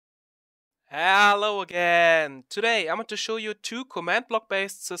Hello again! Today I'm going to show you two command block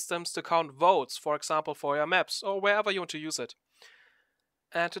based systems to count votes, for example for your maps or wherever you want to use it.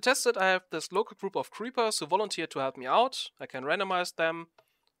 And to test it I have this local group of creepers who volunteered to help me out. I can randomize them,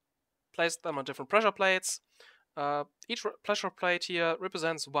 place them on different pressure plates. Each pressure plate here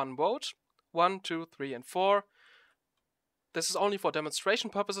represents one vote. 1, 2, 3 and 4. This is only for demonstration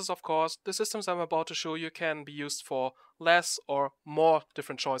purposes, of course. The systems I'm about to show you can be used for less or more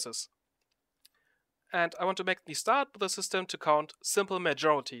different choices. And I want to make the start with a system to count simple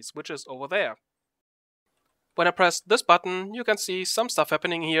majorities, which is over there. When I press this button, you can see some stuff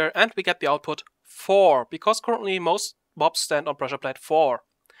happening here, and we get the output 4, because currently most mobs stand on pressure plate 4.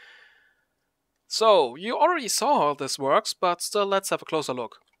 So, you already saw how this works, but still let's have a closer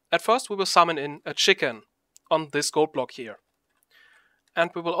look. At first we will summon in a chicken on this gold block here.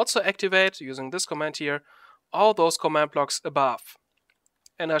 And we will also activate, using this command here, all those command blocks above.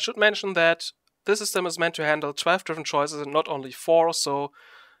 And I should mention that this system is meant to handle 12 different choices and not only 4, so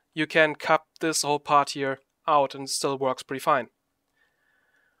you can cut this whole part here out and it still works pretty fine.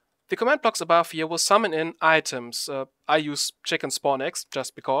 The command blocks above here will summon in items. I use chicken spawn eggs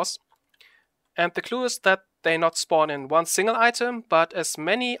just because. And the clue is that they not spawn in one single item, but as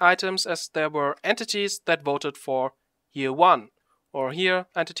many items as there were entities that voted for here 1, or here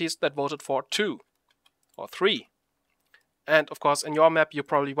entities that voted for 2, or 3. And of course, in your map, you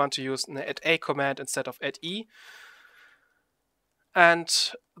probably want to use an @a command instead of @e.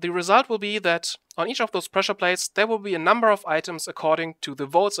 And the result will be that on each of those pressure plates, there will be a number of items according to the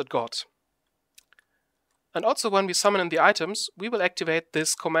votes it got. And also, when we summon in the items, we will activate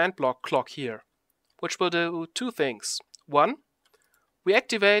this command block clock here, which will do two things. One, we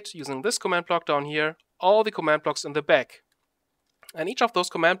activate, using this command block down here, all the command blocks in the back. And each of those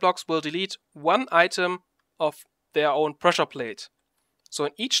command blocks will delete one item of their own pressure plate. So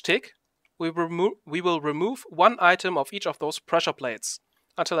in each tick, we will remove one item of each of those pressure plates,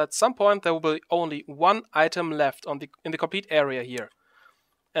 until at some point there will be only one item left in the complete area here.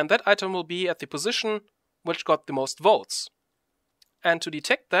 And that item will be at the position which got the most votes. And to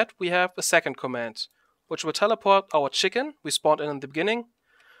detect that, we have a second command, which will teleport our chicken we spawned in the beginning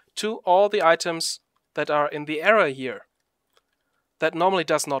to all the items that are in the area here. That normally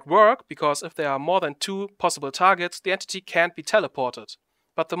does not work, because if there are more than 2 possible targets, the entity can't be teleported.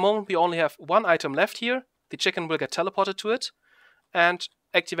 But the moment we only have one item left here, the chicken will get teleported to it, and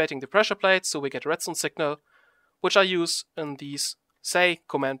activating the pressure plate, so we get a redstone signal, which I use in these say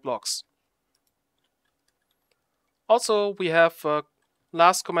command blocks. Also, we have a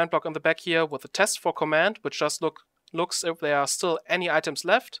last command block on the back here with a test for command, which just looks if there are still any items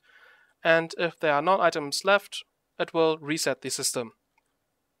left, and if there are no items left, it will reset the system.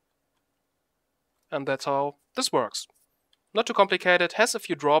 And that's how this works. Not too complicated, has a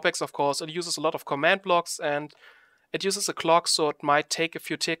few drawbacks of course. It uses a lot of command blocks and it uses a clock, so it might take a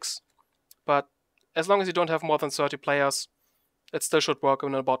few ticks. But as long as you don't have more than 30 players, it still should work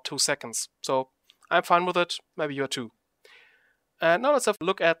in about 2 seconds. So I'm fine with it, maybe you are too. And now let's have a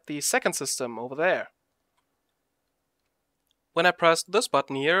look at the second system over there. When I press this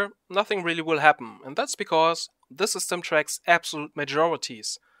button here, nothing really will happen, and that's because this system tracks absolute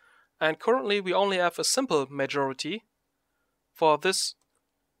majorities. And currently we only have a simple majority for this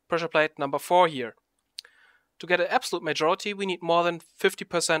pressure plate number 4 here. To get an absolute majority, we need more than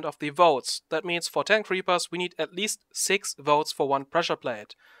 50% of the votes. That means for 10 creepers, we need at least 6 votes for one pressure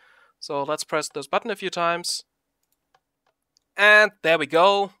plate. So let's press this button a few times. And there we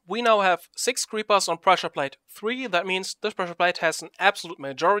go. We now have 6 creepers on pressure plate 3. That means this pressure plate has an absolute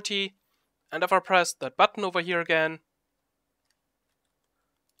majority. And if I press that button over here again,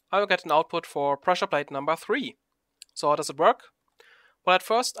 I will get an output for pressure plate number 3. So how does it work? Well, at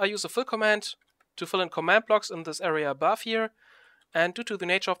first I use a fill command to fill in command blocks in this area above here. And due to the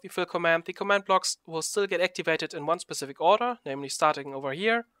nature of the fill command, the command blocks will still get activated in one specific order, namely starting over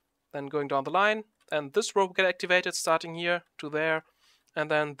here, then going down the line, and this row will get activated starting here to there, and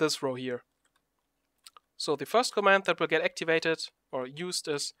then this row here. So the first command that will get activated or used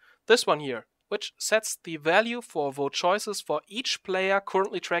is this one here, which sets the value for vote choices for each player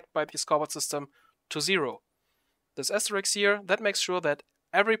currently tracked by the scoreboard system to 0. This asterisk here, that makes sure that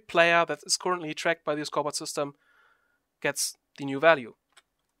every player that is currently tracked by the scoreboard system gets the new value.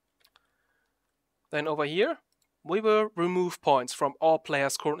 Then over here, we will remove points from all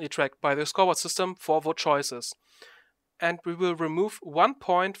players currently tracked by the scoreboard system for vote choices. And we will remove 1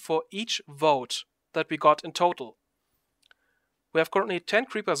 point for each vote that we got in total. We have currently 10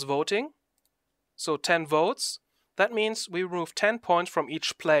 creepers voting, so 10 votes. That means we remove 10 points from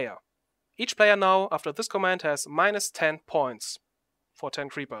each player. Each player now, after this command, has minus 10 points for 10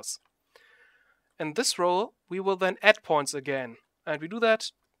 creepers. In this row, we will then add points again, and we do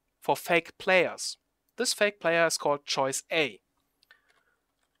that for fake players. This fake player is called choice A.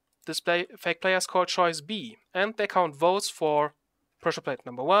 This fake player is called choice B, and they count votes for pressure plate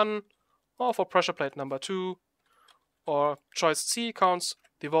number 1, or for pressure plate number 2, or choice C counts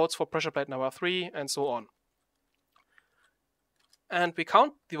the votes for pressure plate number 3, and so on. And we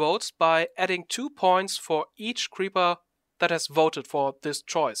count the votes by adding 2 points for each creeper that has voted for this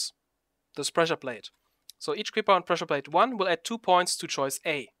choice, this pressure plate. So each creeper on pressure plate 1 will add 2 points to choice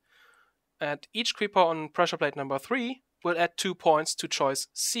A. And each creeper on pressure plate number 3 will add 2 points to choice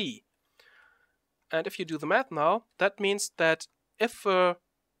C. And if you do the math now, that means that if a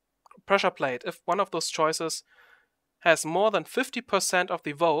pressure plate, if one of those choices has more than 50% of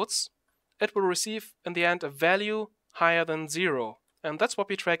the votes, it will receive in the end a value higher than 0. And that's what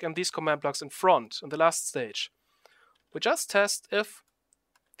we track in these command blocks in front, in the last stage. We just test if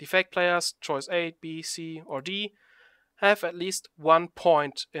the fake players, choice A, B, C, or D, have at least 1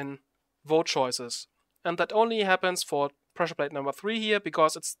 point in vote choices. And that only happens for pressure plate number 3 here,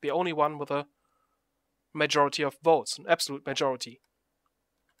 because it's the only one with a majority of votes, an absolute majority.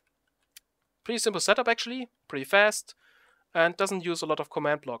 Pretty simple setup actually, pretty fast, and doesn't use a lot of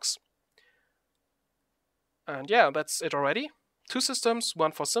command blocks. And yeah, that's it already. 2 systems,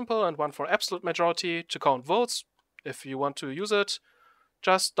 one for simple and one for absolute majority to count votes. If you want to use it,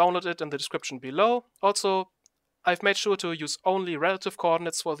 just download it in the description below. Also, I've made sure to use only relative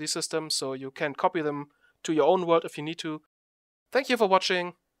coordinates for these systems, so you can copy them to your own world if you need to. Thank you for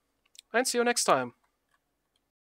watching, and see you next time.